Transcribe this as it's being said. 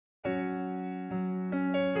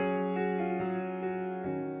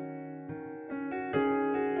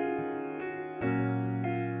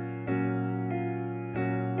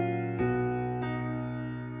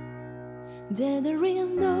There is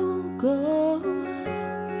no gold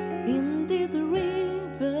in this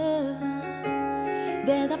river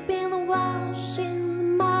that I've been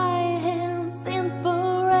washing my hands in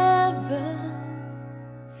forever.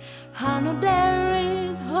 I know there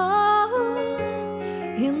is hope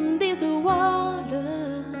in this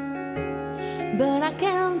water, but I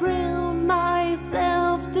can't bring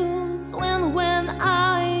myself to swim when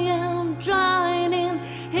I am drowning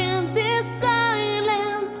in this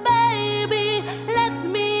silence. Baby, let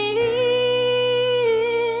me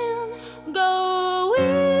in. Go easy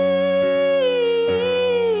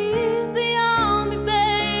on me,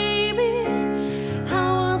 baby. I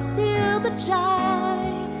was still the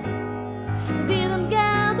child, didn't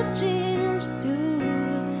get the chance to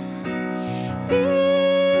feel.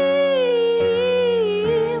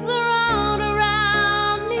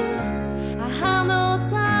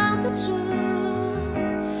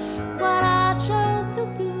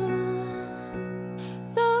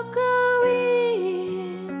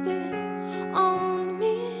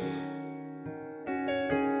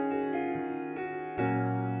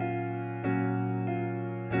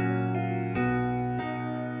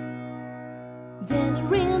 There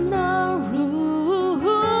is no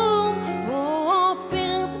room for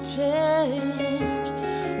feel to change,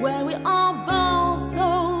 where we are both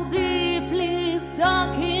so deeply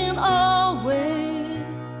stuck in our way.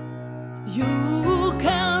 You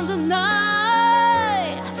can't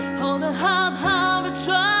deny all the hard we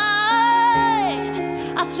try.